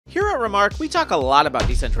Here at Remark, we talk a lot about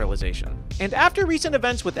decentralization. And after recent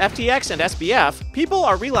events with FTX and SBF, people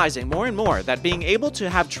are realizing more and more that being able to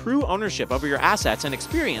have true ownership over your assets and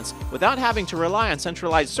experience without having to rely on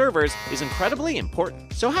centralized servers is incredibly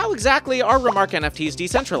important. So how exactly are Remark NFTs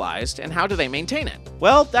decentralized, and how do they maintain it?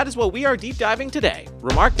 Well, that is what we are deep diving today.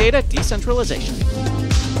 Remark Data Decentralization.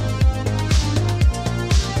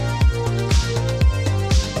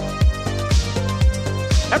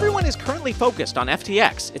 Everyone is currently focused on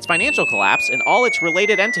FTX, its financial collapse, and all its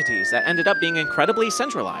related entities that ended up being incredibly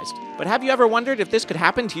centralized. But have you ever wondered if this could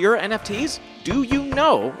happen to your NFTs? Do you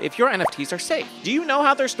know if your NFTs are safe? Do you know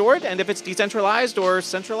how they're stored and if it's decentralized or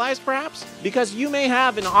centralized perhaps? Because you may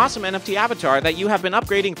have an awesome NFT avatar that you have been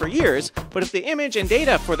upgrading for years, but if the image and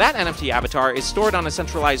data for that NFT avatar is stored on a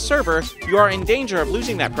centralized server, you are in danger of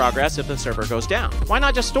losing that progress if the server goes down. Why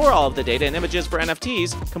not just store all of the data and images for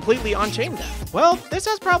NFTs completely on-chain then? Well, this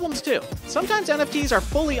has problems too. Sometimes NFTs are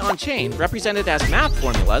fully on-chain, represented as math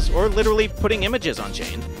formulas or literally putting images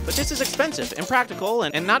on-chain, but this is expensive, impractical,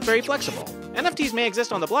 and not very flexible. NFTs may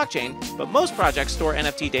exist on the blockchain, but most projects store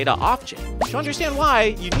NFT data off-chain. To understand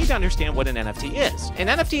why, you need to understand what an NFT is. An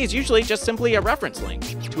NFT is usually just simply a reference link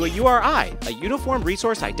to a URI, a Uniform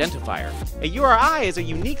Resource Identifier. A URI is a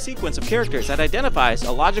unique sequence of characters that identifies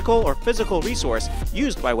a logical or physical resource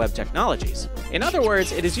used by web technologies. In other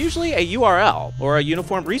words, it is usually a URL, or a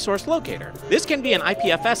Uniform Resource Locator. This can be an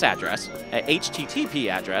IPFS address, a HTTP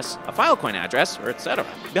address, a Filecoin address, or etc.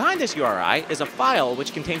 Behind this URI is a file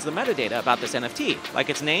which contains the metadata about this NFT, like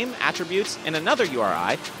its name, attributes, and another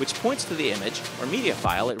URI which points to the image or media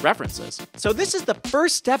file it references. So this is the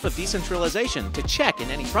first step of decentralization to check in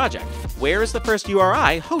any project. Where is the first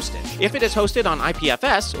URI hosted? If it is hosted on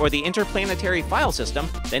IPFS or the Interplanetary File System,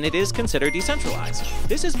 then it is considered decentralized.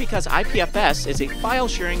 This is because IPFS is a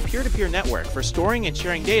file-sharing peer-to-peer network for storing and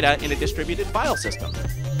sharing data in a distributed file system.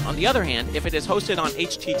 On the other hand, if it is hosted on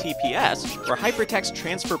HTTPS, or Hypertext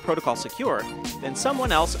Transfer Protocol Secure, then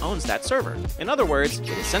someone else owns that server. In other words, it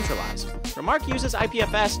is centralized. Remark uses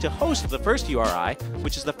IPFS to host the first URI,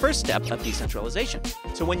 which is the first step of decentralization.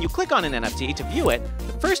 So when you click on an NFT to view it,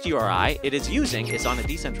 the first URI it is using is on a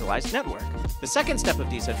decentralized network. The second step of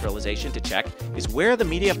decentralization to check is where the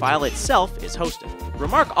media file itself is hosted.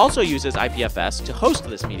 Remark also uses IPFS to host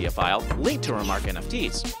this media file linked to Remark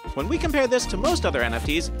NFTs. When we compare this to most other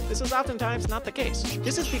NFTs, this is oftentimes not the case.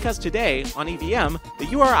 This is because today, on EVM, the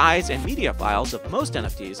URIs and media files of most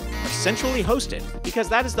NFTs are centrally hosted, because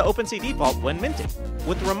that is the OpenSea default when minting.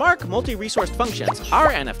 With Remark multi-resourced functions,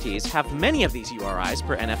 our NFTs have many of these URIs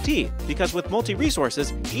per NFT, because with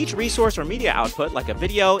multi-resources, each resource or media output, like a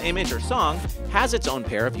video, image, or song, has its own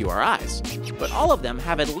pair of URIs. But all of them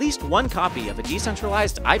have at least one copy of a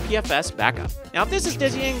decentralized IPFS backup. Now, if this is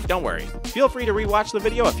dizzying, don't worry. Feel free to rewatch the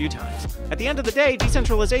video a few times. At the end of the day,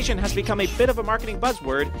 decentralization has become a bit of a marketing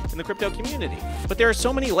buzzword in the crypto community. But there are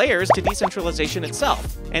so many layers to decentralization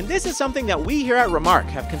itself. And this is something that we here at Remark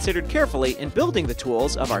have considered carefully in building the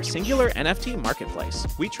tools of our singular NFT marketplace.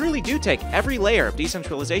 We truly do take every layer of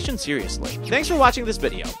decentralization seriously. Thanks for watching this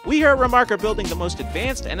video. We here at Remark are building the most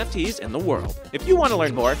advanced NFTs in the world. If you want to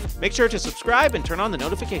learn more, make sure to subscribe and turn on the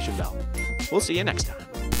notification bell. We'll see you next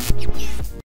time.